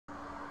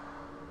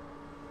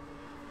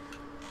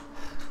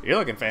You're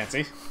looking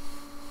fancy.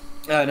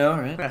 I know,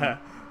 right? At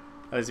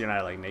least you're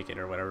not like naked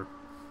or whatever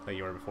like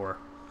you were before.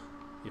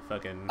 You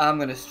fucking. I'm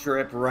gonna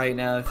strip right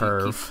now. If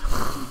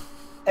Perv.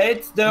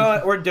 It's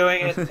doing. We're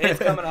doing it. It's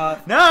coming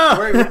off. No,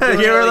 we're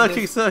you were like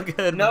looking this. so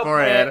good Nope,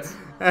 beforehand.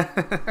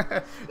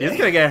 You're just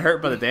gonna get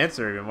hurt by the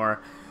dancer even more.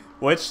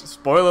 Which,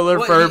 spoiler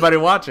alert for everybody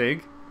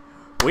watching,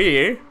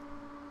 we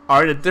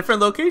are in a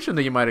different location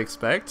than you might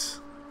expect.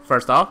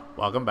 First off,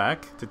 welcome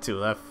back to Two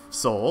Left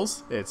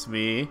Souls. It's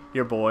me,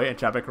 your boy, and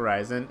Tropic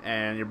Horizon,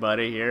 and your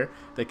buddy here,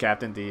 the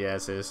Captain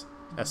Diaz is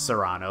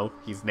Serrano.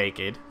 He's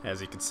naked,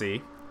 as you can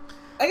see.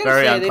 I gotta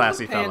Very say, unclassy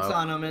they put pants fellow.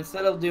 on him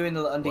instead of doing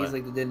the undies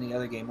like they did in the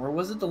other game. Or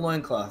was it the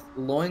loincloth?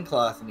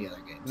 Loincloth in the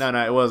other games. No,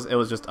 it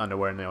was just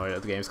underwear in the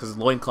other games because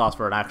loincloths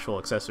were an actual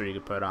accessory you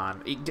could put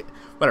on.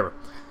 Whatever.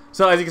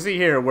 So as you can see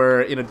here,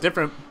 we're in a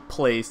different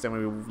place than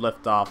we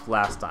left off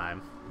last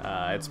time.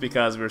 It's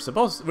because we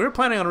were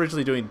planning on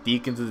originally doing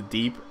Deke into the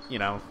Deep, you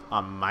know,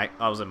 on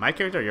was it my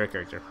character or your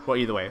character? Well,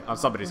 either way, on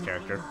somebody's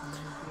character.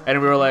 And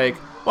we were like,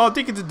 well,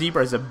 Deke into the Deep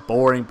is a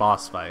boring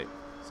boss fight.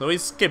 So we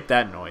skipped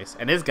that noise.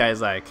 And this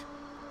guy's like,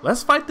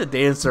 let's fight the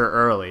dancer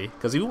early,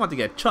 because we want to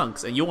get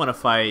chunks, and you want to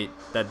fight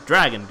that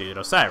dragon dude,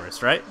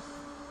 Oceiros, right?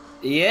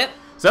 Yep.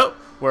 So,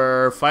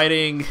 we're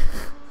fighting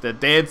the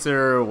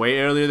dancer way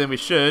earlier than we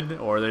should,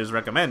 or there's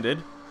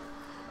recommended.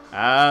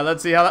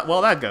 Let's see how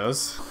that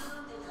goes.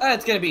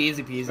 It's gonna be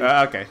easy peasy.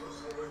 Okay.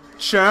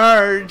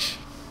 Charge!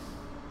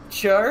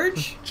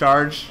 Charge?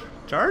 Charge?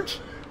 Charge?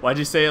 Why'd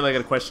you say it like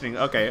a questioning?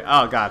 Okay,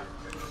 oh god.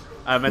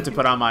 I meant to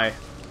put on my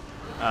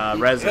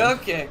resin.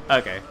 Okay.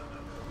 Okay.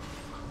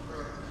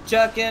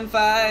 Chucking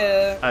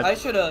fire. I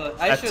should have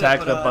attack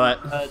put the on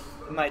butt.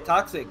 My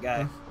toxic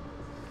guy.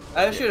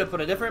 I should have put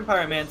a different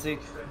pyromancy.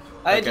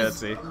 Okay, let's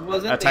see.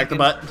 Wasn't attack thinking.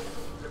 the butt.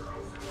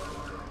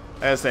 I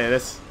gotta say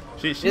this.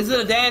 This is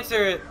a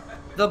dancer.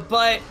 The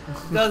butt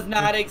does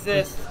not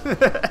exist.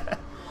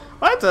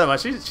 What?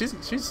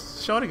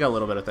 She's showing a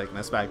little bit of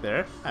thickness back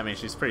there. I mean,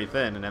 she's pretty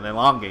thin and then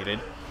elongated,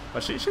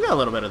 but she got a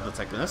little bit of the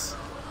thickness.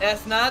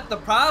 That's not the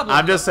problem.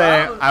 I'm just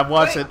saying, I've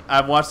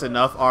watched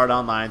enough art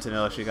online to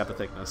know that she got the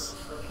thickness.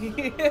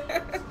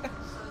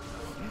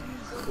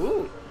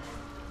 Ooh.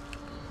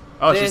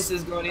 Oh, this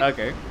is going.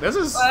 Okay. This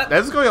is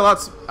going a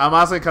lot. I'm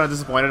honestly kind of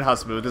disappointed how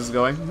smooth this is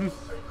going.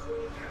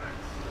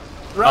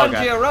 Run,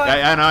 okay. Gio, run.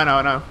 Yeah, I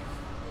know.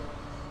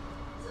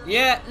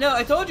 Yeah, no,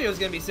 I told you it was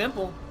gonna be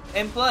simple.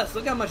 And plus,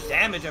 look how much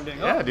damage I'm doing.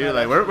 Yeah, dude,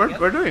 like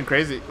we're doing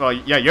crazy. Well,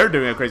 yeah, you're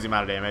doing a crazy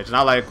amount of damage.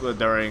 Not like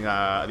during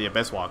the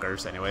Abyss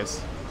Walkers,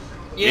 anyways.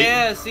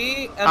 Yeah,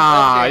 see. You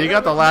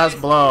got the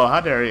last blow.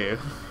 How dare you?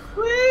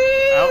 Woo,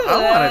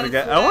 I wanted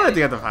to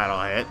get the final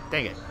hit.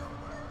 Dang it.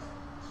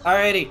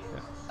 Alrighty.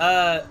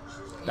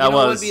 You know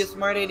what would be a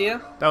smart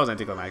idea? That was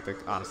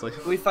anticlimactic, honestly.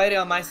 We fight it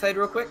on my side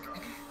real quick.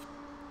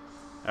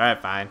 All right,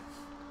 fine.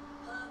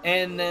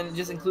 And then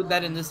just include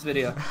that in this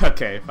video.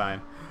 Okay,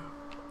 fine.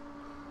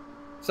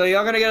 So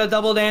y'all gonna get a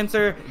double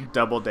dancer.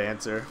 Double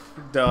dancer.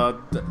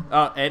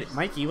 Eddie,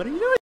 Mikey, what are you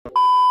doing?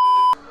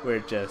 We're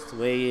just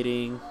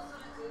waiting.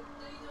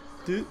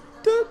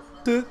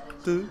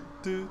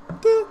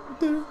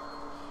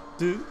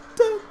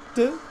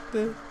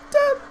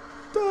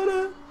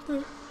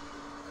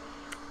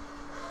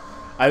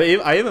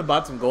 I even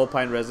bought some gold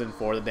pine resin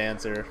for the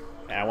dancer,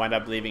 and I wound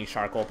up leaving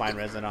charcoal pine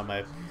resin on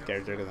my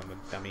character because I'm a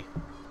dummy.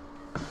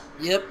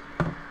 Yep.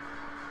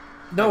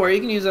 Don't worry,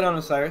 you can use it on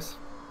Oceiros.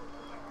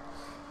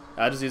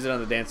 I'll just use it on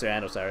the dancer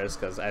and Oceiros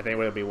because I think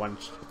it'll be one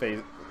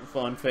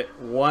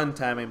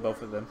timing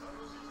both of them.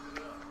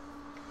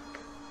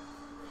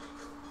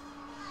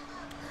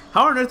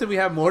 How on earth did we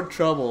have more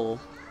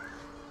trouble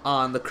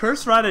on the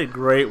Curse Rotted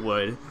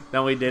Greatwood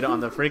than we did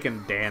on the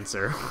freaking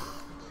dancer?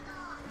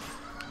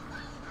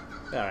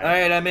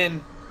 Alright, I'm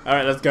in.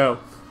 Alright, let's go.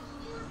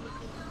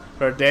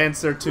 For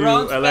dancer to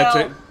Wrong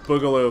electric spell.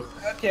 boogaloo.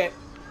 Okay.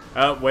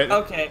 Oh wait.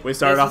 Okay. We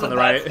started This off is on a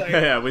the right. bad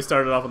start. Yeah, we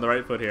started off on the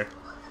right foot here.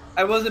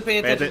 I wasn't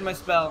paying attention to my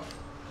spell.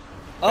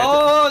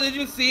 Oh, did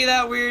you see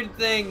that weird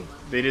thing?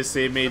 Did you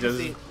see me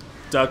just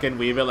duck and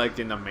weave it like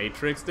in the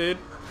Matrix, dude?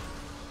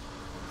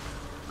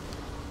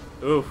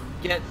 Oof.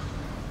 You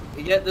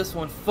get this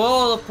one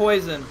full of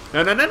poison.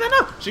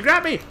 No! She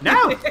grabbed me!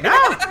 No!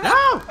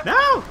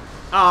 No!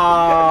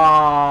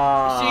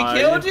 Aww. She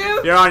killed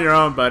you? You're on your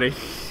own, buddy.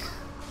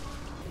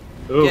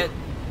 Ooh.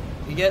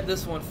 You get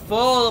this one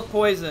full of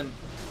poison.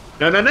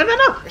 No!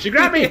 She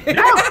grabbed me!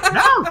 No!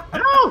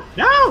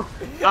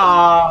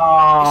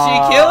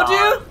 Aww. She killed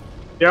you?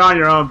 You're on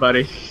your own,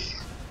 buddy.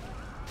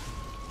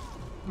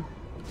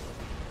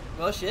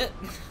 Well, shit.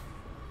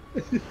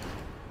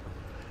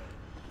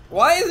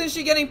 Why isn't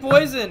she getting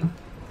poisoned?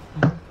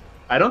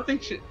 I don't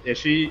think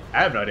she. I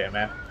have no idea,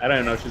 man. I don't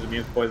even know if she's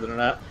immune to poison or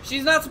not.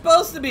 She's not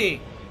supposed to be.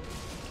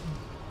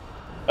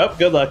 Oh,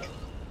 good luck.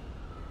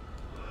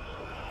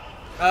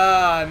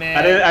 Ah, man.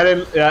 I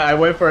didn't. Yeah, I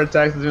went for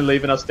attacks and didn't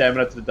leave enough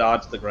stamina to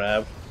dodge the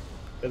grab,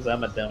 because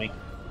I'm a dummy.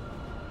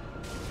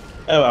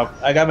 Oh well,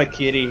 I got my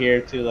kitty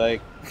here to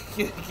like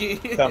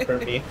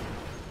comfort me.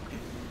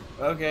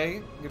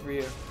 Okay, good for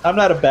you. I'm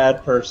not a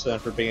bad person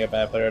for being a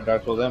bad player at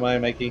Dark Souls, am I,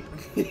 Mikey?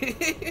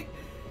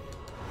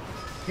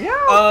 Yeah.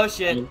 Oh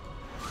shit.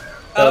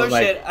 Oh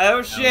shit.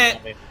 Oh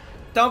shit.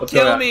 Don't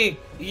kill me,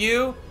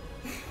 you.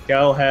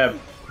 Go ahead.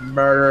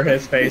 Murder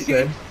his face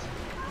in.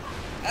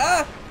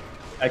 Ah.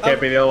 I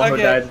can't be the only one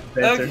who dies of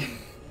cancer.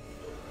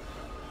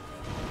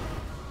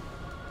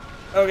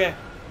 Okay.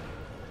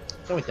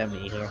 Don't tell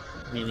me here.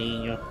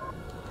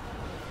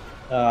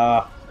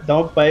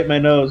 Don't bite my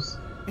nose.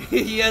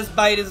 Yes,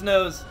 bite his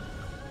nose.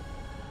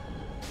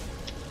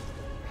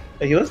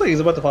 He looks like he's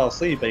about to fall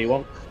asleep, but he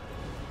won't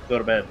go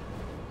to bed.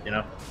 You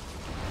know?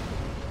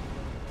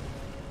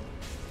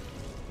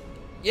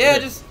 Yeah,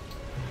 just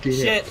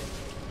shit.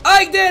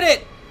 I did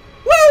it!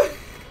 Woo!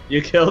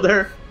 You killed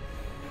her?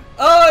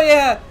 Oh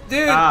yeah,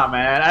 dude. Ah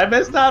man, I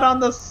missed out on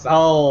the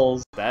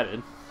souls.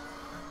 Batted.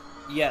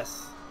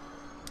 Yes.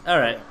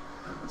 Alright.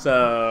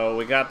 So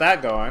we got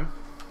that going.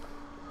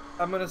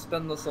 I'm gonna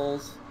spend the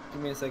souls.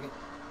 Give me a second.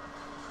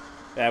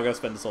 Yeah, I'm gonna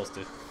spend the souls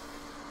too.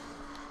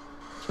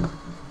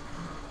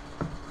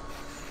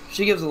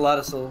 She gives a lot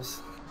of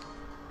souls.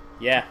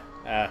 Yeah,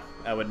 I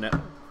would know.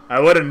 I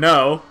wouldn't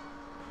know,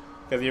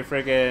 because you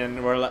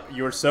freaking were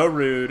you were so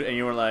rude, and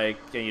you were like,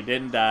 and you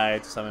didn't die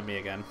to summon me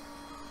again.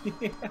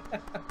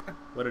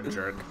 What a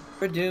jerk.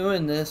 We're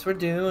doing this. We're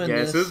doing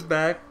this. this. Guess is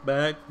back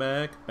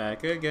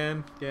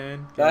again.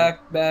 Back.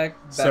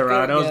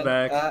 Serrano's again.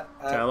 back.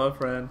 Tell a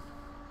friend.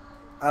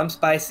 I'm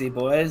spicy,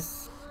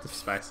 boys.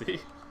 Spicy.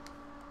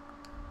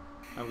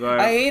 I'm going.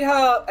 I hate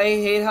how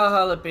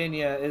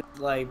jalapeno is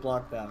like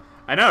blocked out.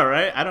 I know,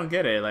 right? I don't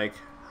get it. Like,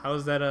 how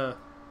is that a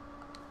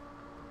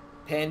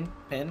penis?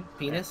 I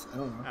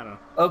don't know. I don't know.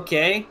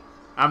 Okay.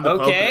 I'm the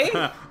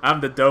Pope.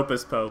 I'm the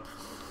dopest Pope.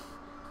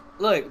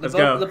 Look,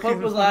 the Pope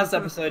was last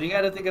episode. You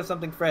got to think of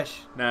something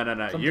fresh. No.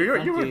 You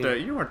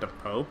weren't the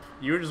Pope.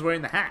 You were just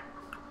wearing the hat.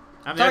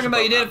 I'm talking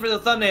about you did it for the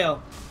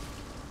thumbnail.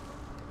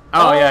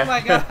 Oh yeah. Oh my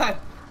god.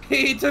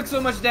 He took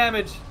so much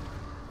damage.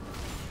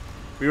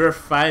 We were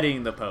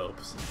fighting the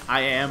popes.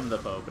 I am the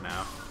Pope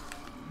now.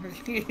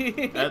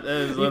 That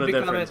is a little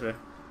difference.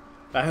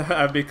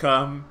 I've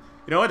become.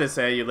 You know what they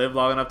say? You live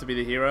long enough to be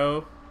the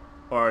hero,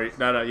 or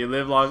no. You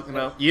live long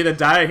enough. You either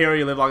die a hero, or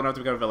you live long enough to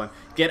become a villain.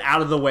 Get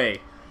out of the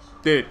way,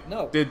 dude.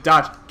 No. Dude,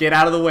 dodge. Get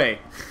out of the way.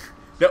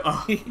 No,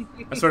 oh,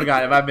 I swear to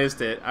God, if I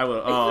missed it, I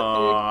would.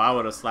 Oh, I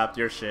would have slapped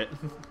your shit.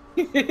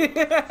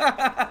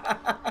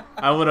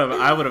 I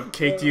would have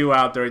kicked you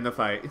out during the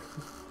fight.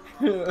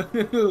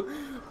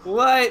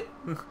 What?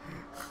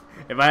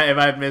 If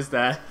I missed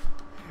that,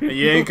 and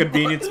you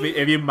inconvenience me,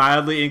 if you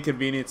mildly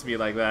inconvenience me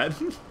like that.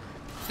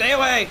 Stay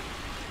away.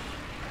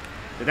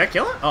 Did that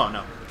kill it? Oh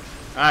no,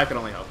 I can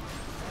only hope.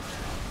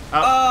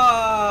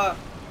 Oh,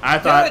 I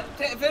thought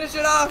finish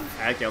it off.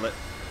 I killed it.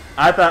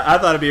 I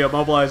thought it'd be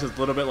immobilized just a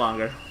little bit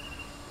longer.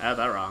 I had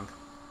that wrong.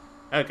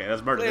 Okay,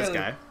 let's murder this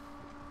guy.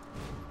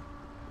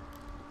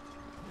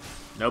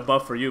 No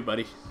buff for you,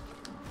 buddy.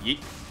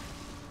 Yeet.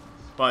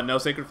 But no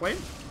sacred flame?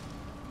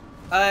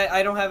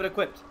 I don't have it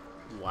equipped.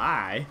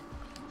 Why?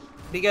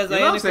 Because you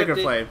I love sacred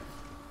flame.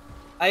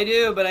 I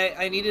do, but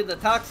I needed the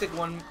toxic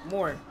one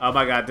more. Oh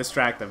my god,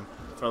 distract him.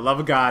 For the love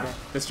of God.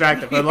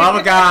 Distract him. For the love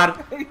of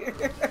God.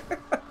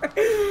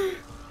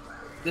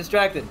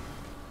 Distracted.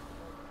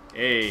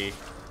 Hey.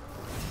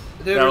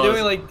 Dude, we're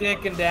doing like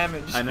dick and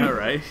damage. I know,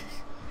 right?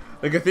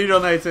 The cathedral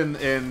knights in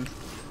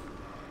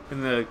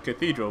the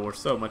cathedral were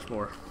so much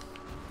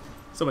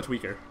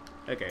weaker.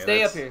 Okay.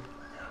 Stay up here.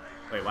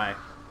 Wait, why?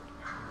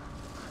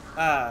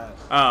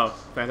 Oh,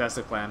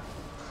 fantastic plan.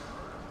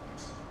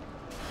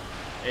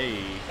 Hey.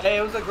 Hey,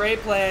 it was a great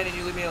plan, and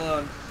you leave me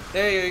alone.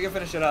 There you go. You can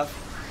finish it off.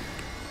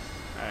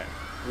 All right.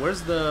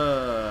 Where's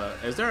the?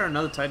 Is there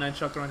another Titanite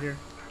chucked around here?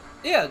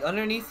 Yeah,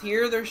 underneath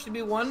here there should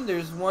be one.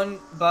 There's one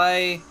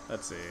by.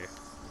 Let's see.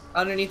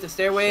 Underneath the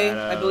stairway,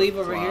 I believe,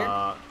 over here.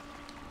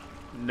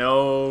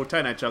 No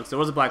Titanite chucks. There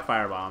was a black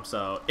firebomb,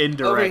 so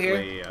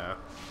indirectly.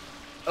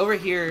 Over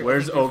here.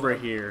 Where's over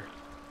here?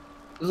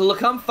 Look,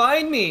 come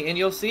find me, and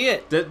you'll see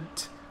it.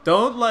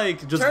 Don't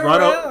like just Turn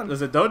run. around.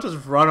 Listen, don't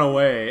just run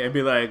away and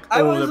be like,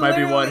 "Oh, there might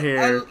be one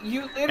here,"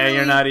 and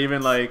you're not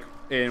even like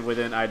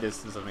within eye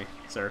distance of me,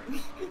 sir.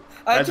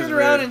 I turned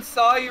around and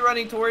saw you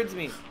running towards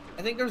me.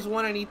 I think there's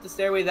one underneath the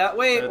stairway that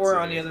way, or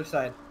on the other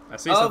side. I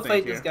see I'll something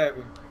fight here. this guy over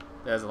here.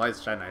 There's a light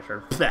shine night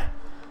shirt.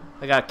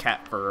 I got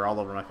cat fur all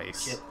over my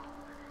face.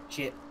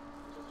 Shit.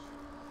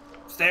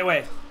 Stay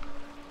away.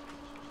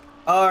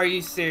 Oh, are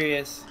you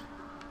serious?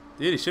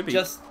 Dude, it should be.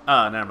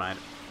 Oh, never mind.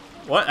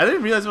 What? I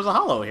didn't realize there was a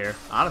hollow here.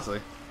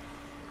 Honestly.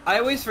 I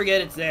always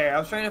forget it's there. I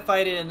was trying to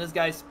fight it, and this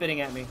guy's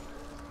spitting at me.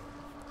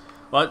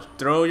 What?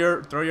 Throw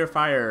your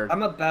fire.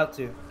 I'm about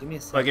to. Give me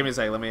a second. Wait, give me a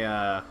second. Let me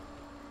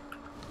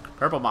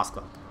Purple moss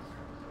club.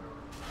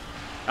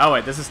 Oh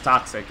wait, this is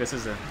toxic. This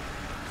isn't.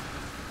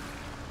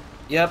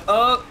 Yep.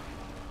 Oh.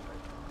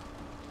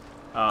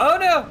 Oh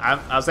no!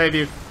 I'll save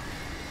you.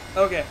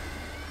 Okay.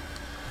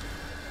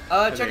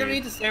 Check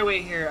underneath the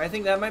stairway here. I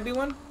think that might be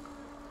one.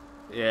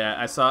 Yeah,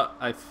 I saw.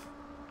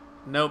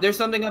 Nope. There's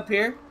something up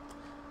here.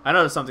 I know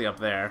there's something up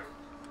there.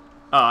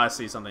 Oh, I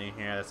see something in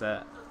here. That's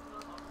it.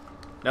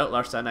 Nope,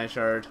 large Titanite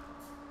shard.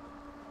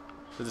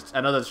 There's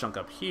another chunk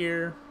up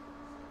here.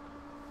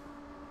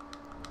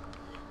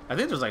 I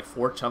think there's like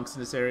 4 chunks in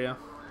this area.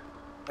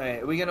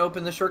 Alright, are we gonna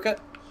open the shortcut?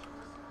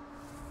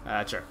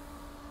 Sure.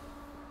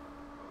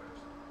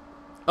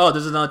 Oh,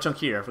 there's another chunk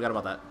here. I forgot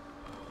about that.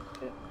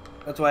 Yeah.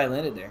 That's why I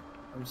landed there.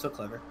 I'm so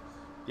clever.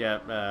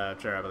 Yeah,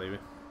 sure, I believe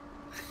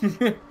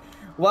you.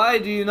 Why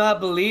do you not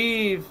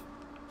believe?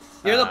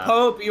 You're the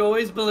Pope. You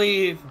always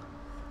believe.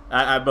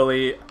 I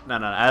believe. No.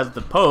 As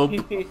the Pope,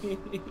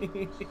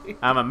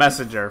 I'm a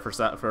messenger for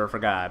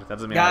God. That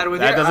doesn't mean. God,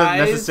 that doesn't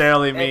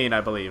necessarily mean and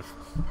I believe.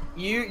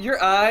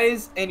 Your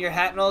eyes and your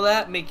hat and all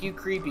that make you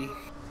creepy.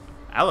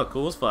 I look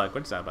cool as fuck.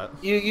 What you talking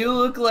about? You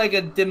look like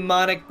a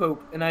demonic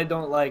Pope, and I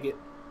don't like it.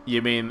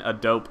 You mean a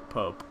dope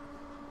Pope?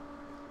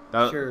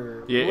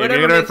 Sure. If you're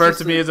gonna refer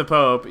to me as a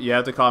Pope, you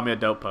have to call me a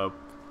dope Pope.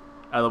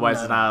 Otherwise,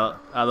 No. it's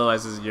not.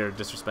 Otherwise, you're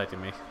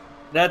disrespecting me.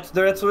 That's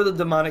where the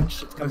demonic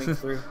shit's coming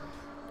through.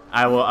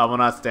 I will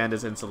not stand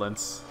his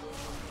insolence.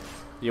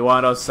 You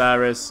want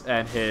Osiris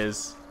and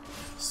his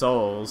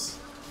souls?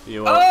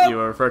 You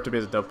refer to me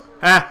as a dope.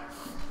 Ha!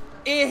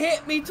 It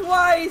hit me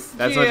twice,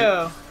 That's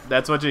Gio.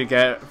 That's what you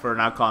get for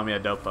not calling me a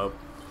dope Pope.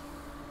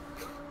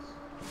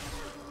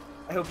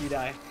 I hope you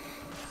die.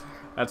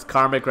 That's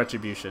karmic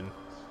retribution.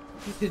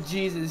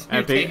 Jesus, you're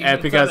And, taking a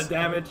ton of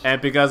damage.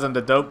 and because I'm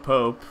the dope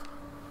Pope,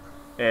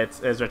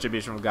 it's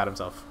retribution from God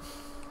himself.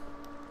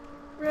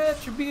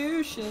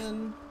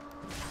 Retribution.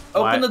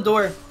 Why- Open the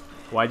door.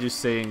 Why'd you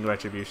sing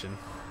retribution?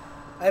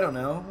 I don't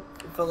know.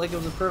 It felt like it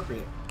was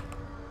appropriate.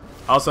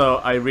 Also,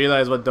 I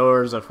realize what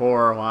doors are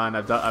for, Juan.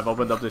 I've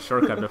opened up this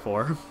shortcut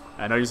before.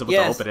 I know you're supposed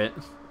Yes. to open it.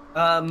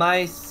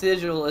 My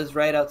sigil is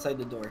right outside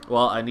the door.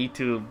 Well, I need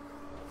to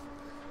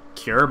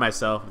cure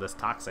myself of this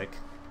toxic.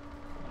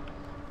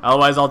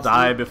 Otherwise, I'll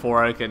die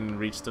before I can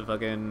reach the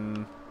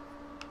fucking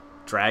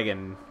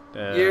dragon.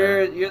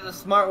 You're the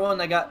smart one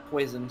that got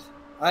poisoned.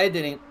 I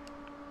didn't.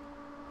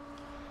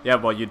 Yeah,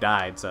 well, you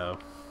died, so.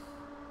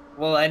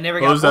 Well, I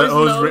never got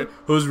poisoned.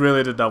 Who's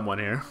really the dumb one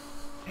here?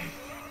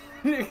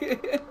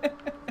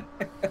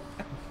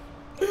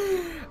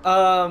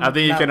 I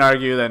think you can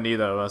argue that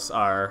neither of us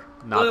are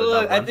not the dumb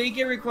one. I think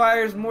it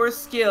requires more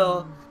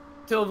skill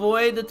to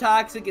avoid the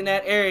toxic in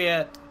that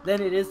area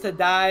than it is to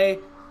die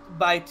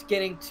by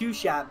getting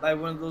two-shot by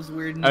one of those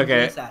weird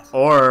ninja assassins.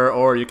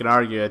 Or you can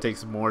argue it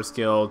takes more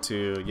skill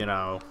to, you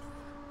know,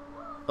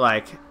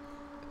 like,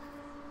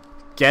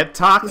 get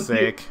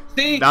toxic,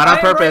 See, not on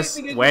I'm purpose.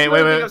 right because Wait. you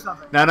don't think of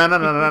something.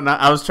 No.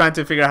 I was trying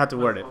to figure out how to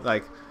word it.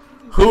 Like,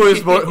 who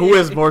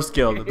is more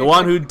skilled? The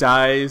one who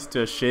dies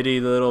to a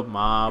shitty little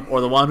mob, or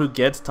the one who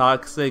gets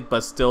toxic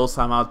but still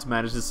somehow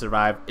manages to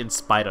survive in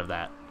spite of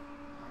that?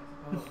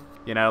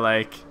 You know,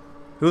 like,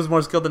 who's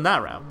more skilled in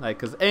that round? Like,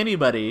 because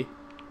anybody,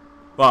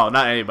 well,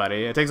 not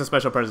anybody. It takes a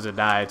special person to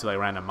die to like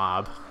random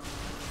mob,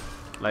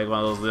 like one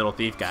of those little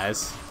thief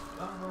guys.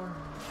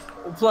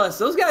 Plus,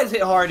 those guys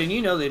hit hard, and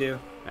you know they do.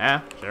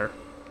 Yeah, sure.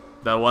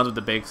 The ones with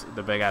the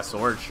big ass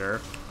sword,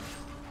 sure.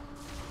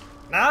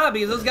 Nah,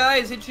 because those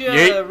guys hit you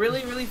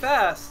really, really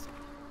fast.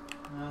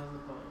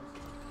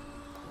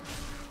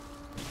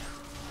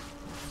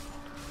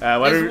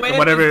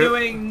 Whatever. Is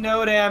doing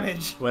no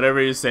damage.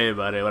 Whatever you say,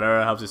 buddy.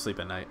 Whatever helps you sleep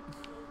at night.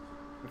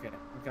 Okay,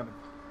 I'm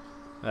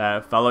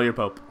coming. Follow your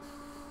Pope.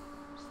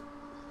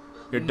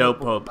 Your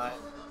dope No, Pope.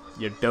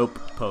 Your dope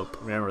Pope.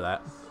 Remember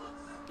that.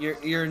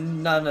 You're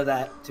none of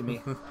that to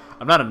me.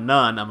 I'm not a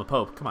nun. I'm a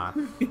Pope. Come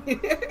on.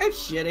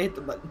 Shit, I hit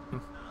the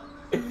button.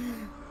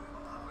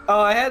 Oh,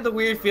 I had the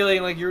weird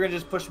feeling like you were gonna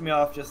just push me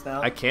off just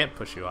now. I can't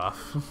push you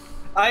off.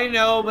 I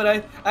know,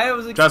 but I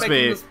was Trust expecting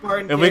me. the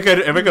Spartan If we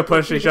could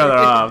push each other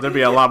off, there'd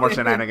be a lot more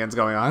shenanigans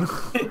going on.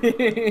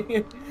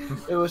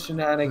 It was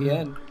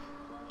shenanigan.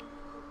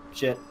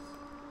 Shit.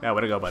 Yeah,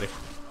 way to go, buddy.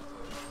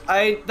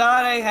 I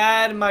thought I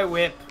had my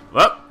whip.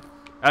 Well,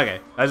 okay.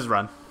 I just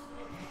run.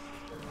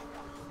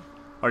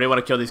 Or do you want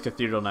to kill these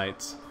cathedral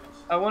knights?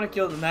 I want to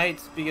kill the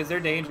knights because they're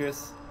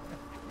dangerous.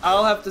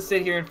 I'll have to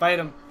sit here and fight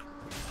them.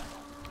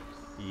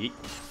 Yeet.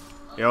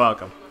 You're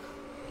welcome.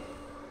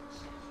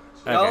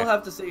 Okay. I'll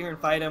have to sit here and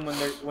fight them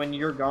when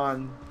you're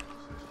gone.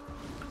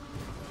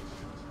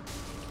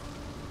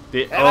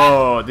 Did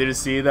you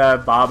see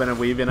that bobbing and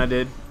weaving I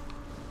did?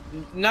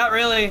 Not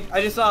really.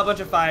 I just saw a bunch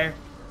of fire.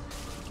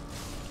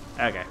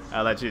 Okay,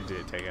 I'll let you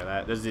take care of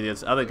that. There's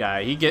this other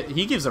guy. He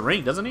gives a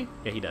ring, doesn't he?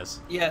 Yeah, he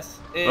does. Yes.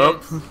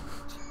 Oh.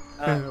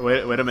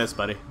 Way to miss,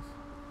 buddy.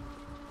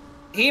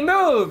 He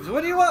moves.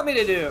 What do you want me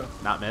to do?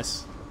 Not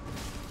miss.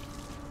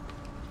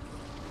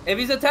 If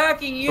he's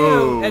attacking you,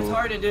 Ooh. it's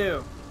hard to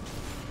do.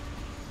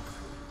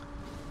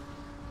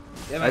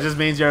 That just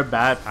means you're a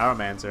bad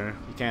pyromancer.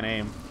 You can't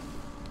aim.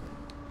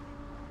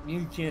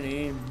 You can't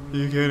aim.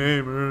 You can't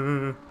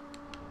aim.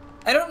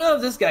 I don't know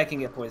if this guy can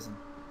get poisoned.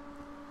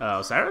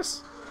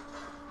 Oceiros?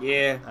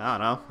 Yeah. I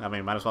don't know. I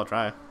mean, might as well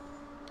try.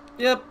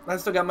 Yep. I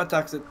still got my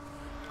toxic.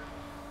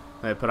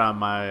 Let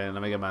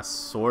me get my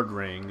sword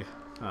ring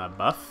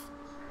buff.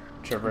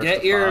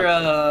 Get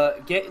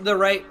the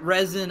right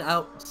resin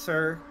out,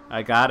 sir.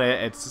 I got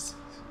it. It's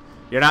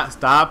You're not.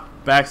 Stop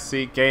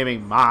backseat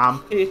gaming,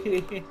 mom.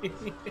 Okay,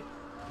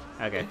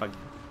 fuck.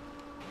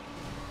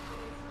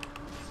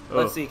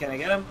 Let's see. Can I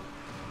get him?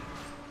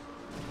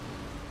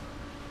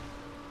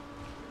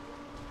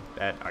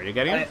 Are you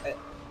getting him?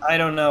 I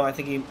don't know. I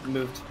think he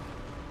moved.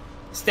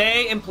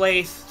 Stay in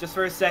place just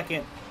for a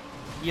second.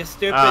 You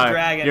stupid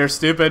dragon. Your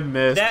stupid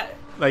mist.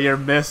 Like your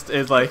mist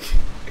is like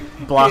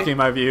blocking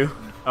my view.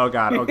 Oh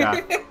god. Oh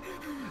god.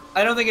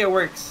 I don't think it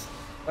works.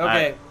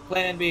 Okay,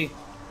 plan B.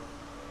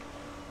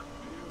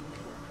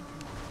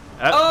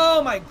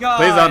 Oh my god!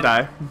 Please don't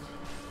die.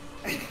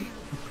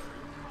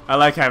 I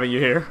like having you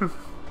here.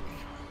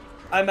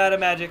 I'm out of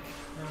magic.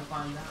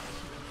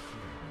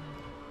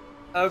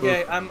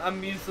 Okay,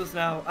 I'm useless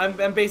now.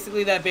 I'm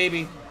basically that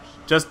baby.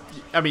 Just,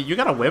 I mean, you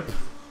got a whip.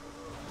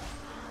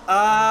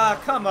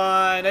 Come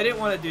on. I didn't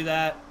want to do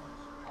that.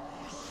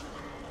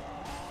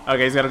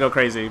 Okay, he's gonna go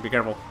crazy. Be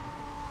careful.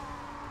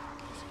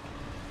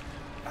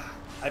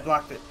 I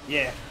blocked it.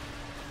 Yeah.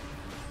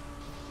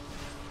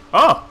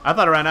 Oh, I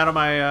thought I ran out of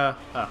my, oh.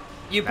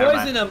 You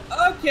poisoned him.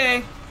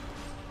 Okay.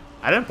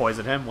 I didn't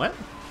poison him. What?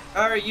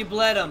 Alright, you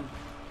bled him.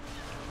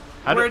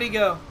 Where'd he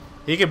go?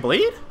 He can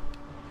bleed?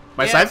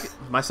 My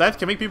scythe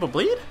can make people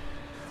bleed?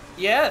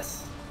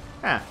 Yes.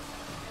 Yeah.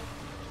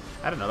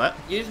 I didn't know that.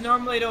 You just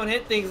normally don't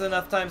hit things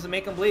enough times to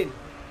make them bleed.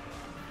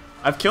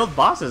 I've killed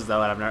bosses,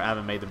 though, and I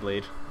haven't made them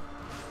bleed.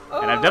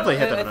 And I've definitely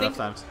hit them enough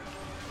times.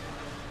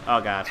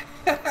 Oh, God.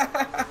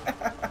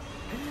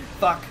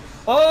 Fuck.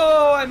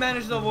 Oh, I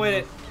managed to avoid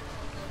it.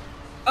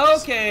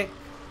 Okay.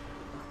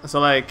 So,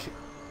 like,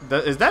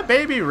 is that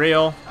baby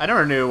real? I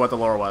never knew what the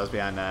lore was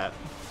behind that.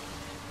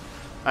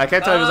 I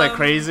can't tell if it was, like,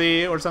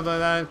 crazy or something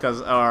like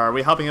that. Or are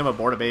we helping him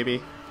abort a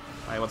baby?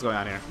 Like, what's going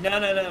on here? No.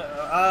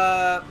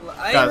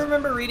 I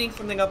remember reading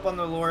something up on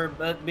the lore,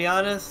 but to be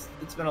honest,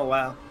 it's been a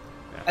while.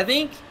 Yeah. I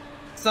think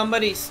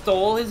somebody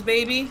stole his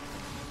baby.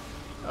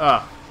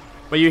 Oh,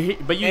 but you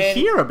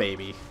hear a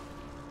baby.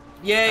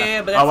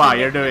 Yeah, but that's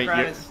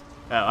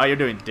you're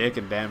doing dick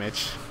and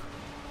damage.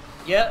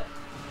 Yep.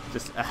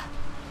 Just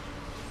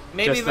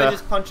maybe if I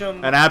just punch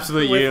him. An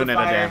absolute unit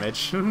of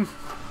damage.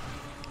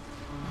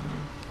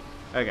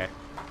 Okay.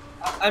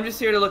 I'm just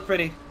here to look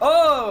pretty.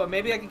 Oh,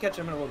 maybe I can catch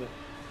him in a little bit.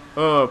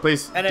 Oh,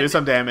 please do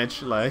some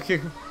damage,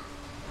 like.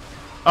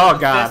 Oh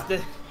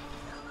god.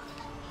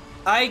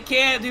 I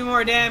can't do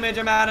more damage.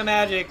 I'm out of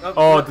magic.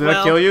 Oh, did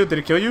it kill you? Did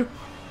it kill you?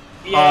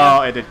 Yeah.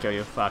 Oh, it did kill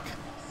you. Fuck.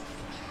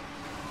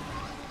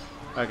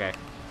 Okay.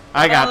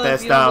 I got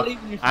this, though.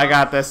 I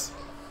got this.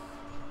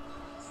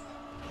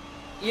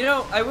 You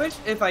know, I wish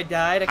if I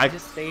died, I could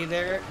just stay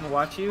there and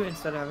watch you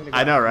instead of having to go.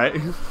 I know, right?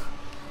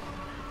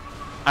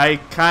 I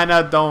kind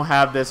of don't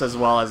have this as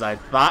well as I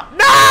thought.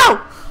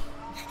 No!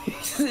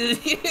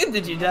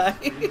 Did you die?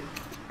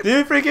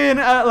 Dude, freaking,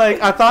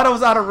 like, I thought I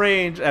was out of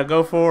range. I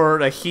go for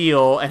a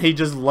heal, and he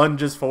just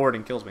lunges forward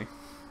and kills me.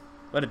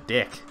 What a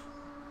dick.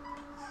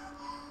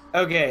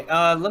 Okay,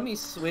 let me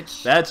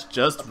switch. That's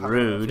just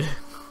rude.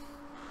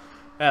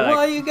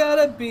 Why you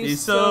gotta be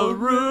so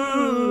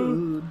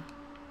rude?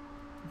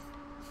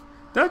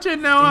 Don't you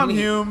know I'm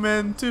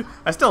human too?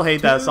 I still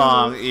hate that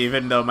song,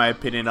 even though my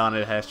opinion on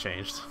it has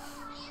changed.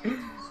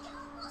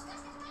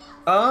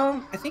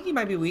 I think he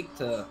might be weak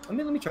to.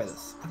 Let me try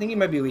this. I think he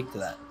might be weak to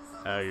that.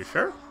 Are you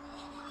sure?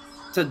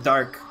 To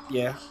dark,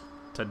 yeah.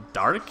 To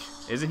dark?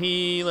 Isn't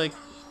he like?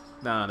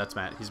 No, that's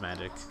he's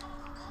magic.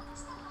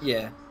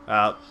 Yeah.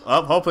 Well,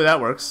 hopefully that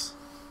works.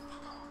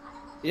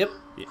 Yep.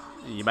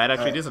 You might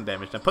actually do some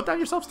damage. Now put down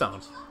your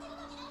soapstone.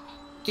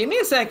 Give me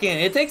a second.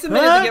 It takes a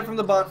minute to get from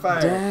the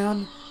bonfire.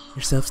 Down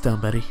your soapstone,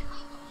 buddy.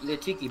 You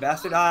cheeky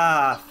bastard.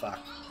 Ah, fuck.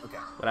 Okay.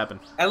 What happened?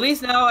 At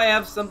least now I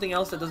have something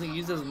else that doesn't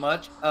use as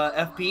much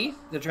FP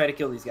to try to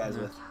kill these guys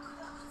with.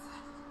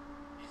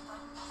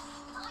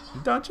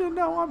 Don't you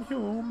know I'm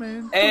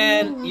human?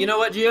 And you know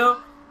what, Gio?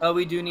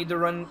 We do need to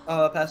run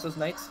past those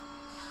knights.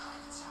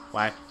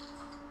 Why?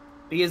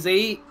 Because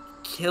they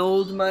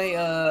killed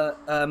my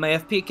my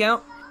FP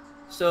count,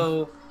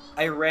 so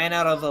I ran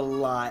out of a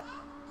lot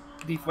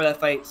before that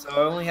fight. So I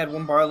only had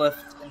 1 bar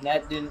left, and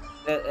that didn't.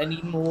 I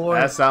need more.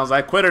 That sounds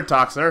like quitter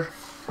talk, sir.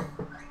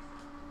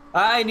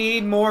 I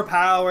need more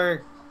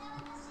power.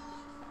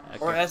 Okay.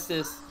 Or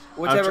Estus,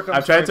 whichever comes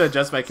I'm trying first. to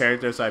adjust my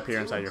character so I appear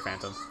inside your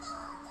phantom.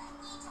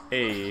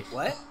 Hey.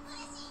 What?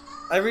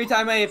 Every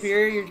time I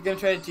appear, you're gonna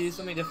try to choose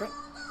something different?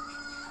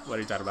 What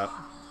are you talking about?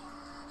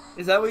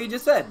 Is that what you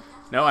just said?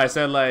 No, I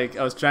said like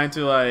I was trying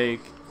to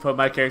like put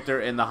my character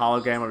in the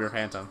hologram of your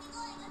phantom.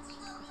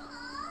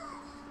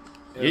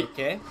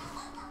 Okay.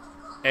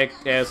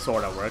 It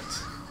sort of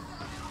worked.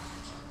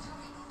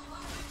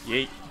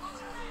 Yeet.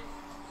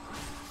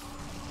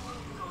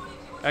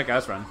 Okay,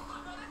 let's run.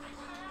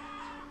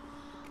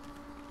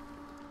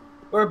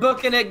 We're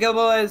booking it, go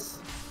boys.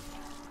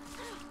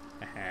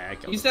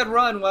 You said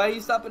run. Why are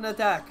you stopping to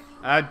attack?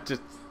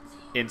 Just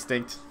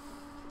instinct.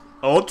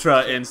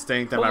 Ultra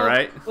instinct, am I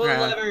right? Pull the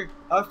lever.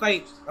 I'll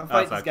fight. I'll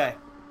fight this guy.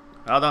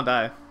 Oh, don't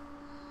die.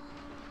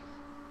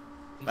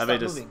 That'd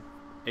be just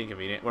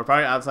inconvenient. We're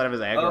probably outside of his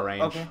aggro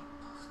range. Okay.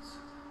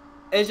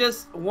 It's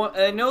just one.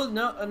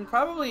 No, and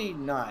probably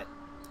not.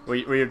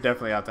 We're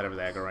definitely outside of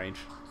the aggro range.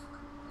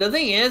 The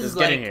thing is, Just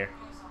like, get in here.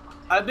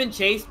 I've been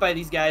chased by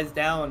these guys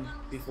down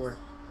before.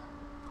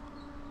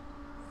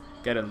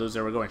 Get it,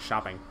 loser. We're going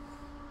shopping.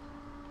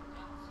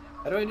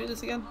 How do I do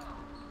this again?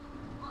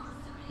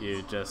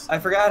 You just... I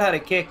forgot how to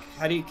kick.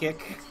 How do you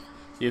kick?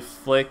 You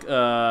flick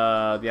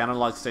the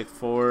analog stick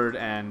forward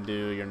and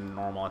do your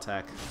normal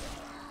attack.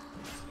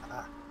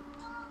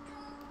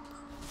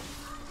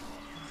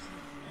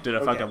 Dude, I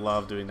Okay. fucking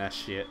love doing that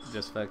shit.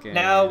 Just fucking...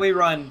 Now we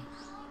run.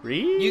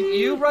 Read?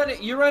 You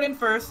run in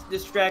first,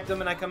 distract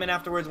them, and I come in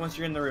afterwards once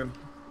you're in the room.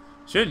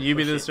 Shouldn't you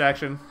be the shit.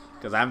 distraction?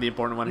 Because I'm the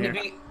important one here.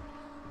 Maybe,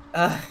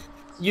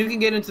 you can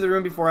get into the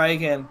room before I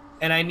can,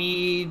 and I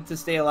need to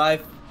stay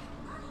alive.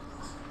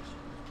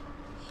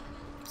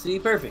 See,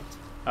 perfect.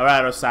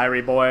 Alright,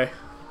 Oceiros boy.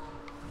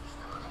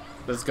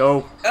 Let's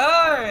go.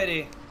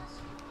 Alrighty.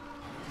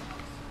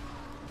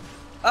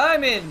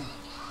 I'm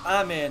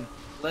in.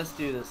 Let's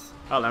do this.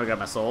 Oh, now we got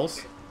my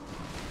souls.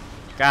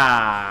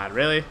 God,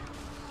 really?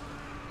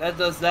 That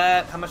does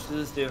that. How much does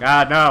this do?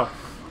 God, no.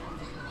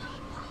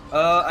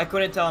 I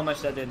couldn't tell how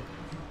much that did.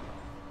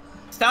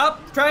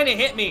 Stop trying to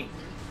hit me.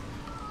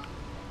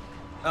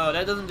 Oh,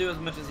 that doesn't do as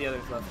much as the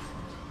others left.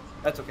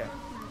 That's okay.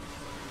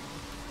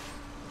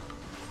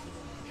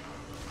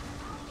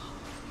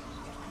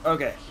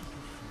 Okay.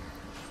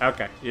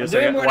 Okay. You're I'm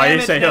saying, doing more why are you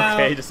damage saying now.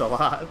 okay just a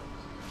lot?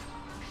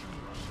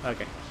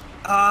 Okay.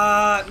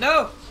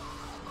 No.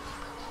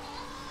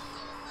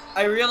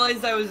 I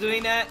realized I was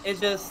doing that. It's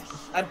just,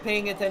 I'm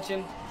paying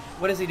attention.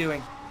 What is he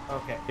doing?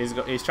 Okay.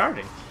 He's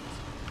charging.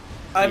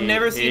 I've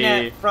never seen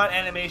that front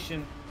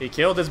animation. He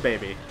killed his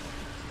baby.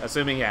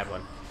 Assuming he had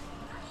one.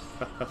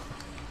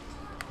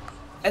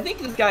 I think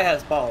this guy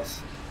has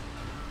balls.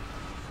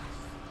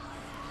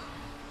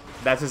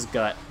 That's his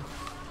gut.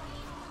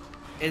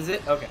 Is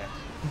it? Okay.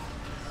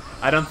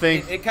 I don't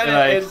think... It kind of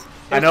like, is.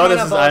 I know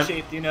this is ball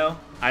shaped, you know?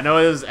 I know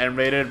it is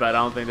M-rated, but I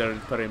don't think they're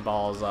putting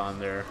balls on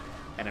their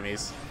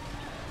enemies.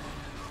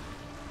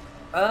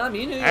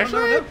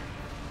 Actually,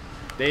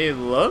 they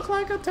look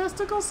like a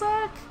testicle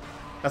sack.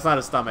 That's not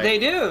a stomach. They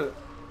do.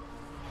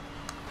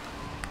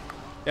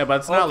 Yeah, but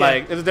it's not Okay.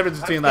 like... There's a difference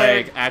between I'm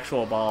scared. like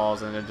actual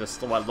balls and then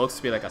just what looks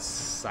to be like a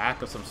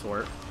sack of some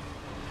sort.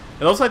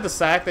 It looks like the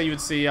sack that you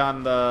would see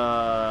on the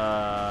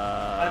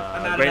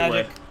I'm out of Great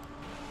magic. Wood.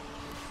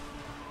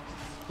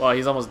 Well,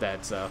 he's almost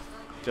dead, so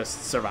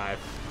just survive.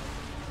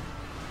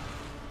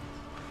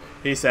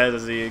 He says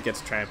as he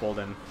gets trampled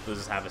and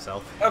loses half his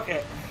health.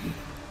 Okay.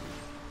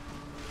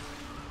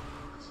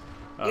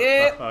 Oh,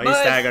 Yeah, he's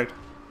but- staggered.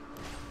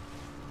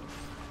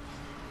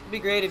 It'd be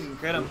great if you can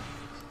crit him.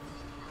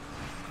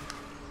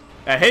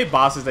 I hate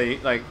bosses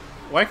that like.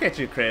 Why can't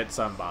you crit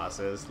some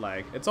bosses?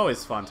 Like, it's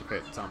always fun to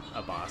crit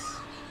a boss.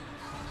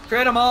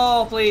 Crit them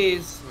all,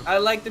 please. I'd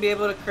like to be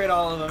able to crit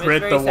all of them.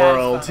 Crit it's the very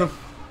world. satisfying.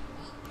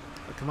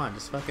 Oh, come on,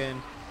 just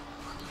fucking.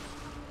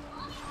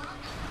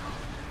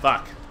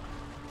 Fuck.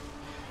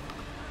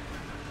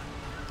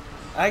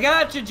 I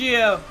got you,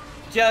 Gio.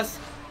 Just.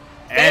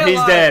 And stay he's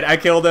alive. dead. I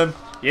killed him.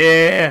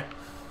 Yeah.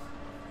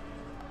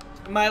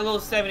 My little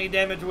 70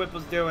 damage whip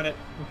was doing it.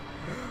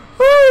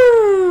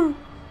 Woo!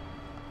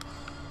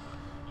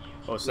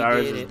 We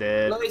Oceiros did is it.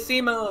 dead.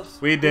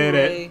 Lysimos. We did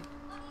it.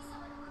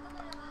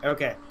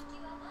 Okay.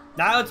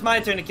 Now it's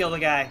my turn to kill the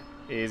guy.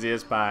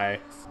 Easiest pie.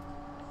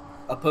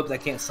 A pope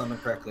that can't summon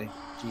correctly.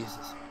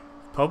 Jesus.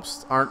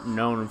 Popes aren't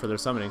known for their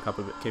summoning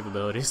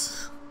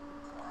capabilities.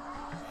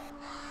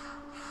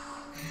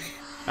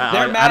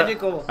 They're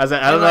magical. I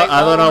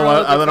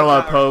don't know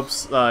what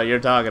popes you're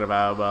talking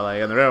about, but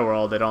like in the real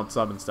world, they don't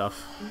summon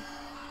stuff.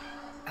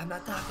 I'm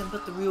not talking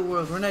about the real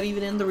world. We're not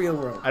even in the real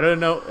world. I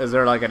don't know. Is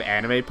there like an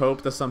anime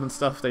pope that summons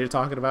stuff that you're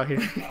talking about here?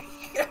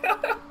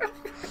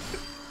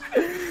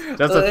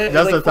 Just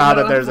the thought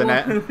that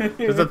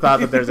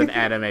there's an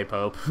anime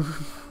pope.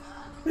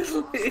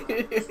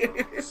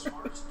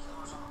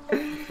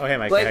 Oh hey,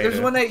 Mike. Like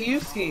there's one that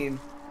you've seen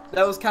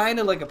that was kind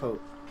of like a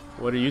pope.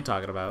 What are you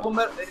talking about?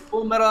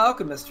 Full Metal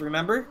Alchemist,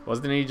 remember?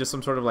 Wasn't he just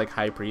some sort of like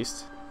high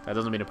priest? That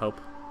doesn't mean a pope.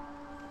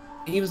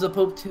 He was a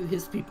pope to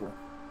his people.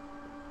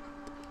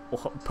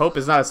 Well, pope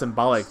is not a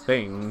symbolic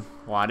thing,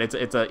 Juan. It's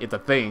a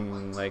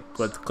thing, like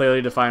with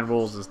clearly defined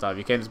rules and stuff.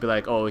 You can't just be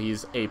like, oh,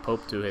 he's a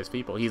pope to his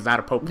people. He's not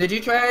a pope. Did you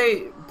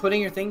try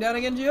putting your thing down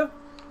again, Gio?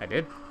 I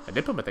did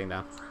put my thing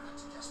down.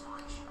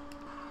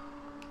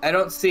 I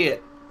don't see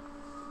it.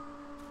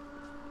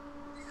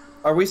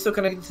 Are we still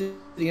connected to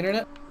the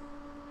internet?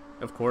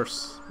 Of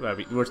course.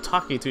 We're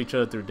talking to each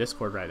other through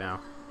Discord right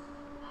now.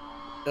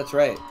 That's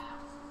right.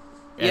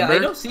 Yeah, I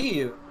Embered? don't see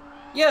you.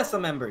 Yes,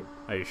 I'm embered.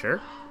 Are you sure?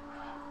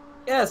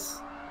 Yes.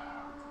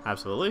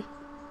 Absolutely.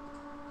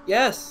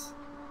 Yes.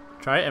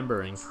 Try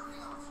embering.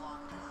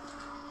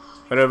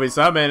 But if we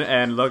summon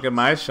and look at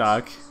my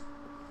shock,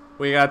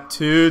 we got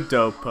 2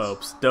 dope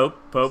popes. Dope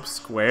pope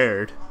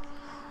squared.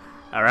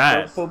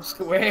 Alright. Pope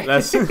Square.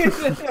 That's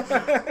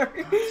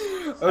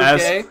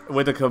Okay.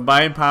 with the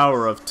combined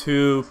power of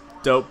 2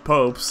 dope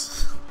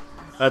popes,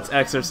 let's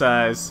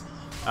exercise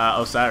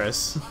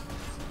Oceiros.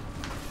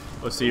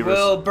 Oceiros.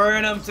 We'll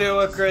burn them to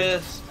a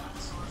crisp.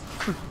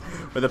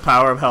 With the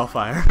power of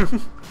Hellfire.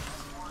 Because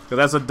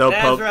that's what Dope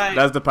That's Pope. right.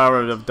 That's the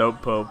power of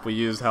Dope Pope. We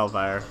use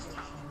Hellfire.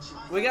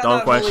 We got Don't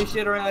that question. holy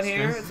shit around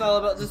here. It's all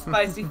about the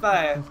spicy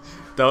fire.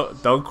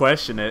 Don't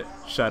question it.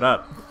 Shut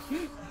up.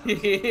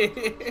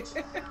 Yep,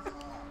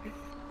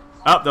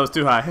 Oh, that was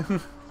too high.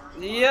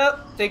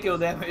 take kill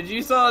damage.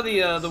 You saw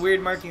the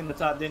weird marking in the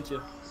top, didn't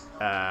you?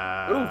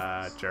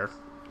 Sure.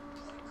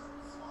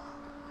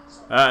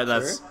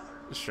 That's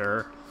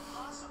sure.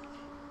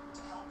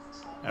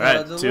 All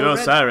right, the to little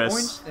red orange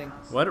Oceiros. thing.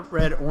 What a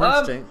red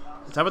orange thing?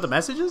 Is that what the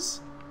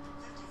messages?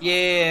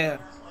 Yeah.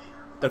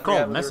 They're forgot called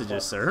what they were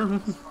messages, sir.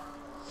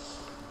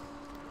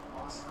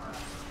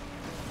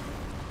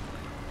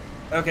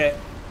 Okay.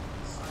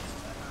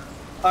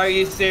 Are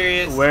you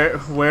serious?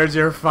 Where's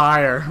your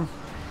fire?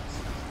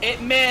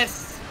 It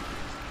missed.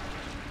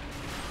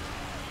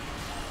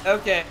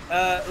 Okay,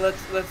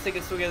 let's take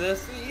a swig of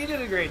this. You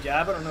did a great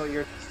job. I don't know what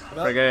you're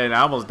about. Friggin',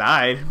 I almost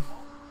died.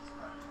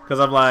 Cause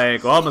I'm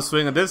like, well, I'm gonna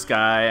swing at this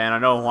guy, and I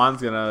know Juan's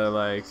gonna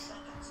like,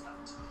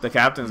 the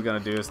captain's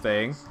gonna do his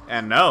thing,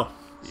 and no,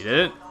 you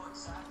didn't.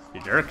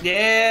 You jerk.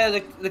 Yeah,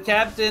 the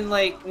captain,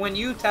 like, when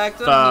you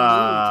attacked him, he moved.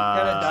 He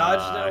kind of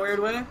dodged in a weird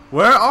way.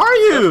 Where are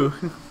you?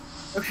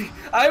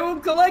 I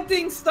was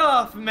collecting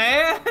stuff,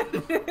 man.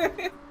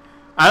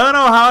 I don't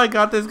know how I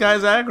got this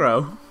guy's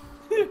aggro.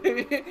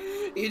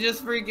 He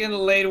just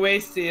freaking laid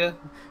waste to you.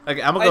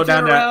 Okay, I'm gonna go down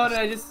turned there. around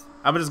and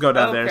I'm gonna just go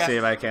down Oh, there and crap. see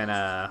if I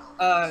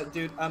can.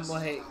 Dude, I'm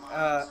like,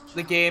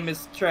 the game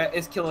is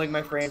killing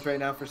my frames right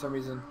now for some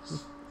reason.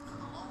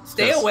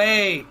 Stay Yes.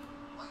 away.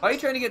 Why are you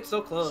trying to get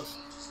so close?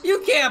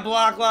 You can't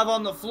block lava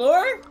on the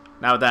floor.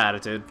 Not with that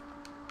attitude.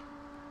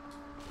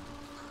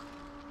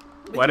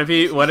 What if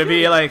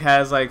he like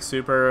has like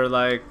super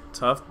like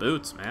tough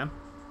boots, man?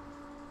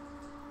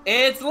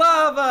 It's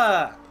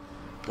lava.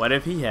 What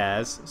if he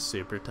has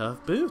super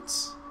tough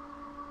boots?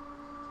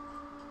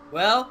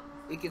 Well,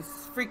 you can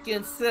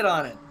freaking sit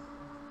on it.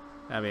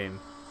 I mean,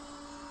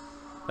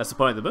 that's the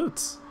point of the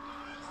boots.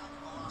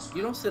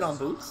 You don't sit on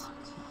boots.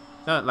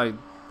 Not like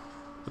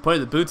the point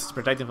of the boots is to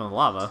protect him from the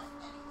lava.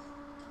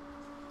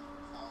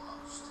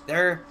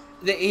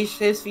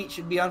 His feet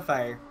should be on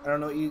fire. I don't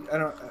know what you. I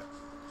don't.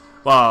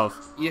 Well,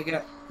 You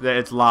got.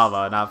 it's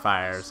lava, not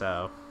fire,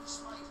 so.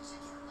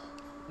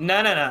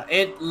 No.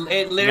 It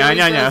literally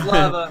says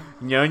lava.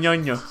 No, no,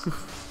 no.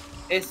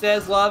 It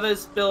says lava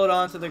is spilled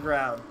onto the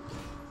ground.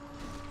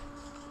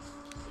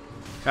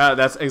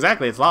 That's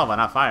exactly, it's lava,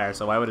 not fire.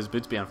 So why would his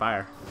boots be on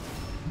fire?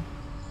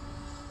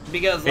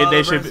 Because They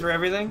lava should burns be- for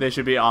everything. They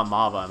should be on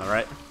lava, am I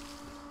right?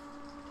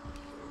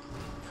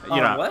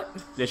 On what?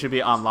 They should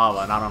be on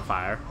lava, not on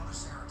fire.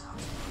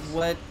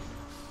 What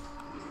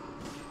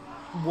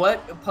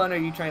pun are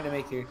you trying to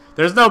make here?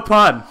 There's no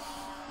pun.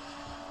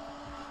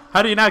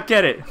 How do you not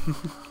get it?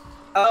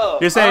 Oh,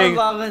 You're saying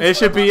on lava it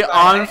should be instead of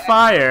on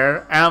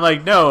fire, and I'm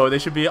like, no, they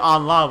should be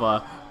on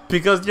lava.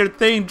 Because your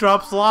thing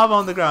drops lava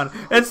on the ground.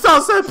 It's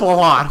so simple,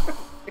 Juan.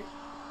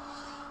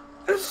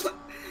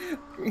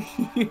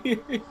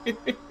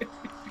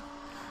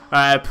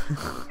 Alright.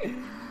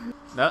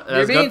 No,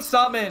 You're being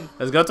summoned.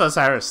 let's go to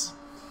Oceiros.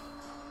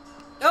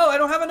 No, I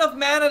don't have enough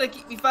mana to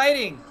keep me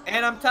fighting,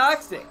 and I'm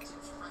toxic.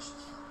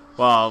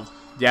 Well,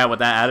 yeah, with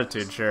that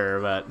attitude,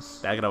 sure, but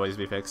that could always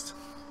be fixed.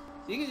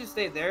 You can just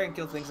stay there and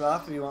kill things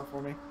off if you want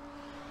for me.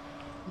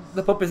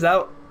 The Pope is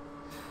out.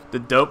 The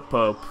Dope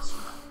Pope.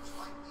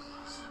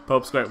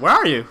 Popes². Where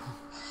are you?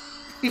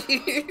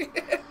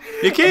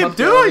 You keep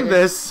doing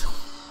this.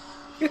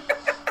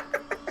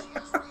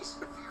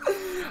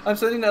 I'm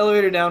sending the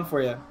elevator down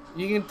for you.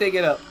 You can take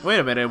it up. Wait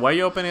a minute. Why are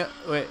you opening it?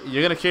 Wait,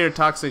 you're gonna clear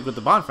toxic with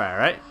the bonfire,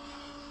 right?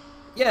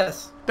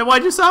 Yes. Then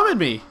why'd you summon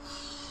me?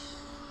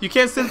 You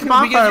can't sit the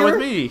bonfire with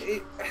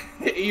me.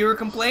 You were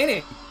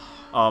complaining.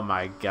 Oh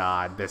my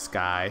god, this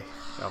guy.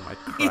 Oh my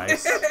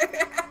Christ.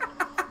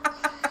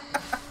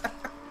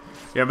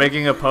 You're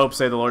making a pope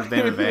say the Lord's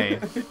name in vain.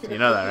 You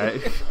know that,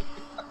 right?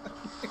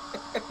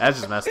 That's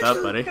just messed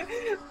up, buddy.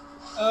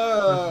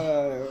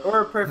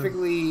 Or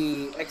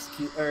perfectly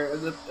execute, or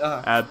the.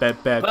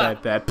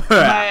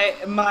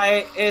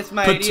 It's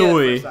my idea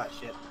Patooey. for that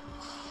shit.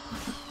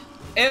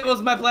 It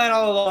was my plan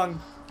all along.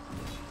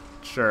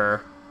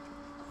 Sure.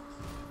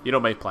 You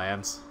don't make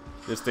plans.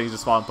 This thing's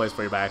just fall in place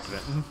for you by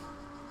accident.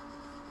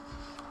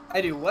 I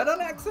do what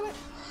on accident?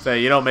 So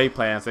you don't make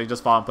plans, they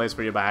just fall in place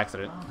for you by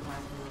accident.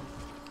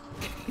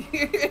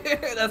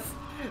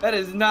 That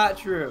is not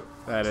true.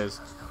 That is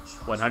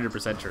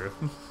 100% true.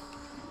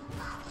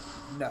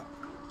 No.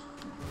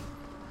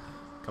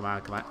 Come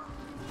on, come on.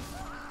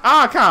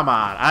 Oh, come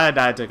on! I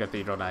died to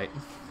Cathedral Knight.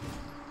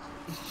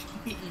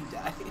 You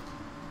died.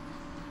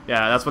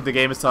 Yeah, that's what the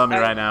game is telling me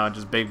right now in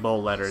just big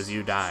bold letters.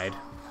 You died.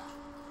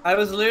 I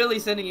was literally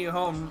sending you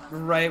home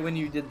right when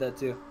you did that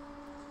too.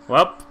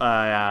 Well,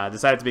 I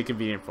decided to be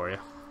convenient for you.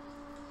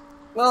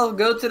 Well,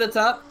 go to the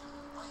top.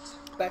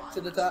 Back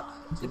to the top.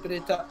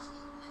 Dippity top.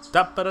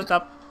 Top, but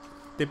top,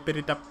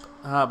 dippity top.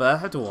 Ah, but I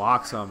have to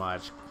walk so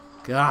much.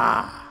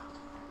 God.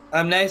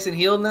 I'm nice and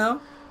healed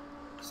now.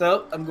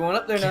 So, I'm going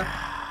up there now.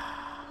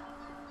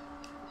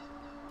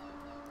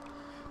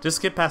 Just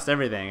skip past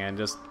everything and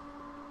just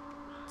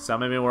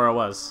summon me where I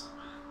was.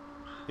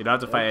 You don't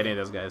have to fight any of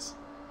those guys.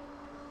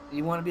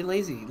 You want to be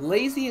lazy.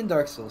 Lazy in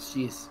Dark Souls,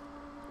 jeez.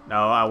 No,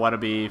 I want to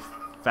be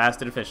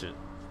fast and efficient.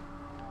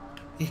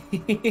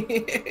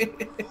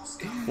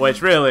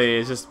 Which really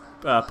is just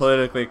a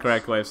politically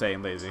correct way of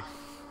saying lazy.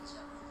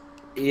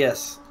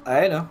 Yes,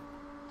 I know.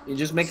 You're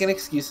just making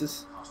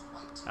excuses.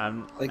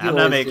 I'm Like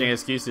not making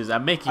excuses.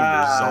 I'm making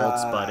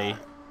results, buddy.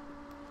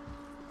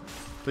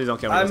 Please don't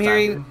kill me I'm this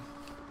hearing... time.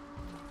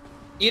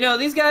 You know,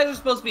 these guys are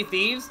supposed to be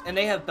thieves, and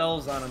they have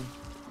bells on them.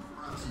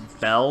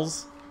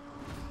 Bells?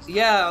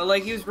 Yeah,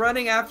 like he was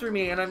running after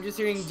me, and I'm just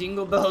hearing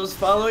jingle bells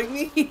following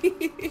me.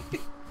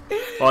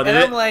 Well, and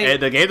I'm like...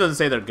 the game doesn't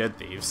say they're good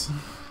thieves.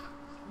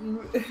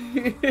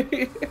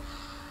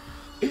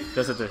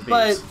 Just that they're thieves.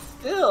 But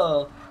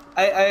still,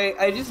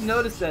 I just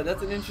noticed that.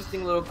 That's an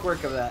interesting little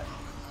quirk of that.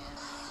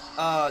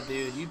 Oh,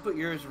 dude, you put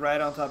yours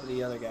right on top of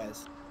the other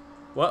guys.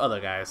 What other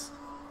guys?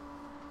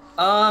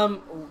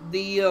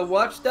 The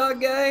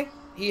watchdog guy,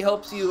 he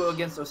helps you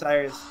against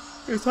Oceiros.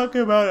 You're talking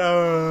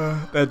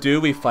about the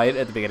dude we fight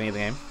at the beginning of the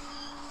game?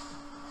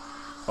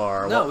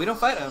 Or No, what? we don't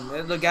fight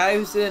him. The guy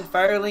who's in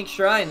Firelink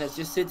Shrine that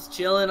just sits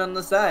chilling on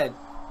the side.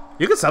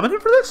 You can summon him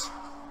for this?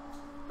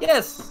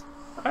 Yes.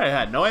 I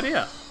had no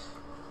idea.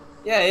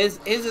 Yeah, his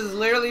is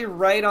literally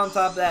right on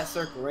top of that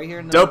circle, right here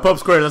in the Dope middle.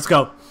 Popes², let's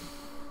go.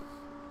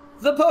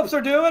 The Popes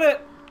are doing it!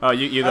 Oh,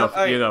 you go.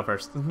 right. You go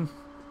first.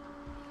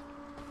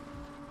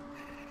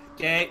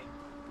 Okay.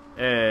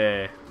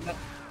 Hey.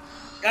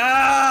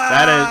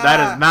 Ah! That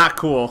is not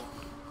cool.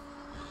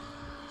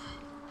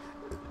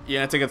 You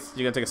gonna take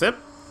a sip?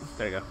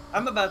 There you go.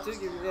 I'm about to.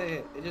 Yeah.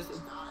 It just,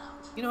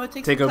 you know, it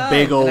takes Take some a time,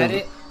 big old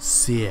and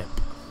sip.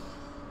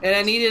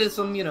 I needed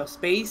some, you know,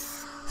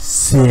 space.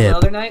 Sip. The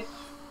other night.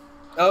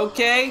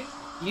 Okay,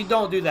 you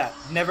don't do that.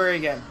 Never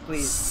again,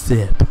 please.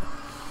 Sip.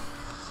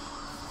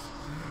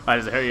 Why,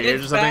 does it hurt your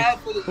ears or It's something? bad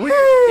for the... Woo!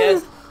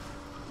 Yes.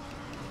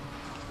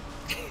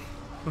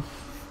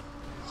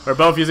 We're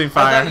both using I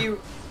fire. thought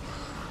you...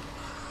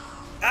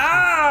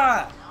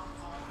 Ah!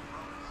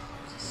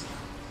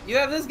 You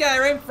have this guy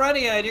right in front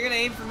of you, and you're gonna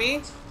aim for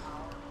me?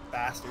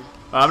 Bastard.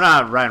 Well, I'm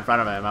not right in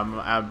front of him.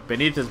 I'm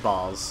beneath his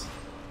balls,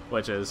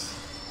 which is,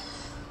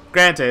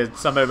 granted,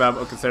 somebody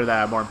would consider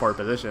that a more important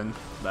position,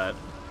 but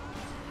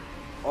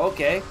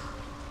Okay.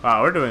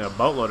 wow, we're doing a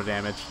boatload of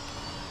damage.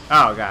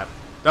 Oh god,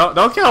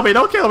 don't kill me!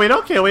 Don't kill me!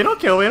 Don't kill me! Don't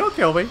kill me! Don't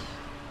kill me!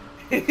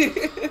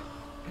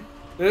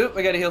 Oop,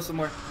 I gotta heal some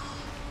more.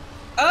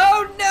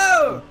 Oh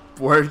no!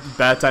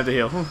 Bad time to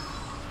heal.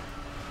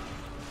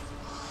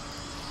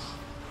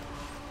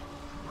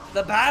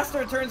 The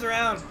bastard turns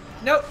around.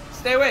 Nope,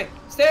 stay away.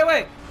 Stay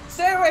away.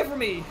 Stay away from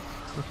me.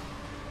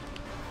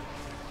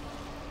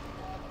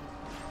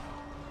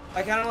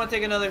 I kind of want to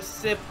take another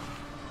sip.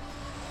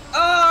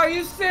 Oh, are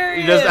you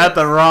serious? You're just at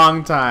the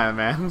wrong time,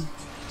 man.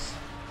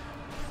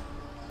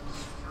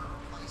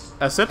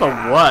 A sip of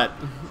what?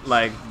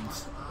 Like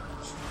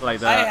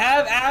that? I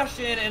have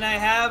Ashen and I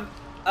have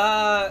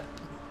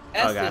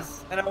Estus, Okay.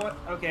 and I want.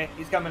 Okay,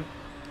 he's coming.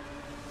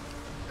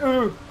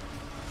 Ooh.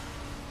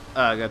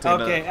 I gotta take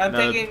Okay, I'm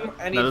another, taking.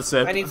 another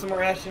sip. I need some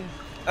more Ashen.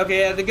 Okay,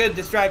 yeah, the good.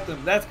 Distract them.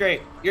 That's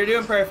great. You're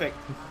doing perfect.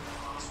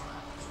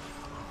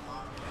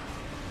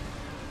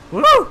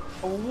 Woo!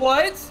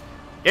 What?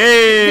 Yay!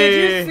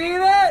 Did you see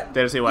that?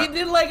 Did I see what? He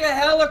did like a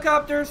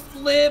helicopter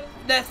flip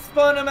that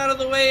spun him out of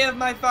the way of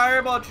my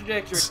fireball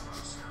trajectory.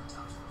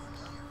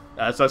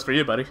 That sucks for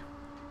you, buddy.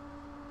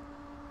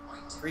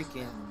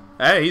 Freaking.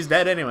 Hey, he's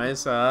dead anyways,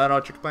 so I don't know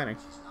what you're complaining.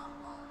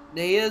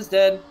 He is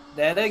dead.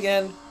 Dead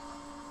again.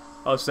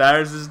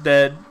 Oceiros is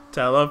dead.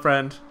 Tell a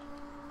friend.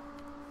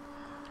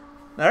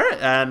 Alright,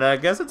 and I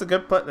guess it's a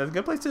good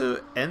place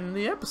to end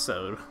the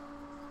episode.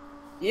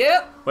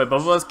 Yep. Wait,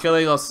 both of us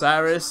killing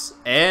Oceiros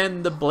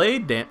and the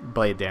Blade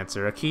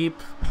Dancer. I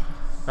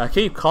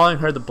keep calling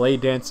her the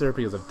Blade Dancer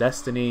because of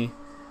Destiny.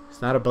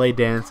 She's not a Blade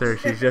Dancer.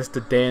 She's just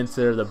a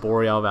dancer of the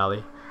Boreal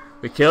Valley.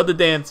 We killed the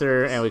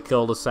dancer and we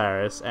killed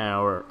Oceiros,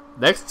 and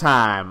next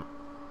time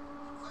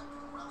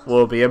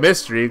will be a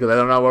mystery because I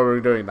don't know what we're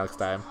doing next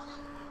time.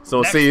 So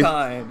we'll see.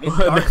 Time in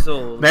Dark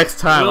Souls. Next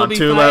time We'll on be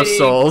Two Left fighting-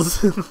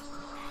 Souls.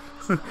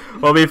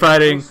 We'll be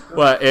fighting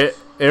what?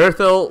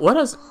 Irithil? What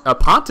is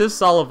Pontiff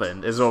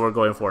Sullivan is what we're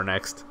going for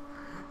next.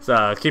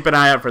 So keep an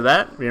eye out for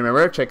that.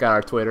 Remember, check out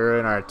our Twitter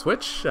and our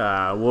Twitch.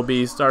 We'll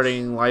be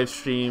starting live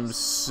streams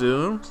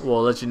soon.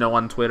 We'll let you know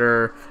on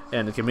Twitter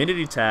and the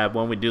community tab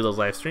when we do those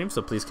live streams.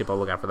 So please keep a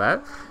lookout for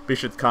that. Be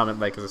sure to comment,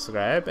 like, and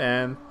subscribe.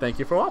 And thank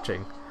you for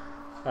watching.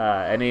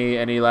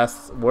 Any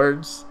last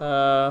words,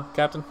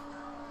 Captain?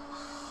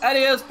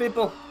 Adios,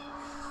 people.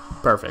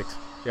 Perfect.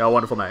 You have a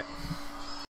wonderful night.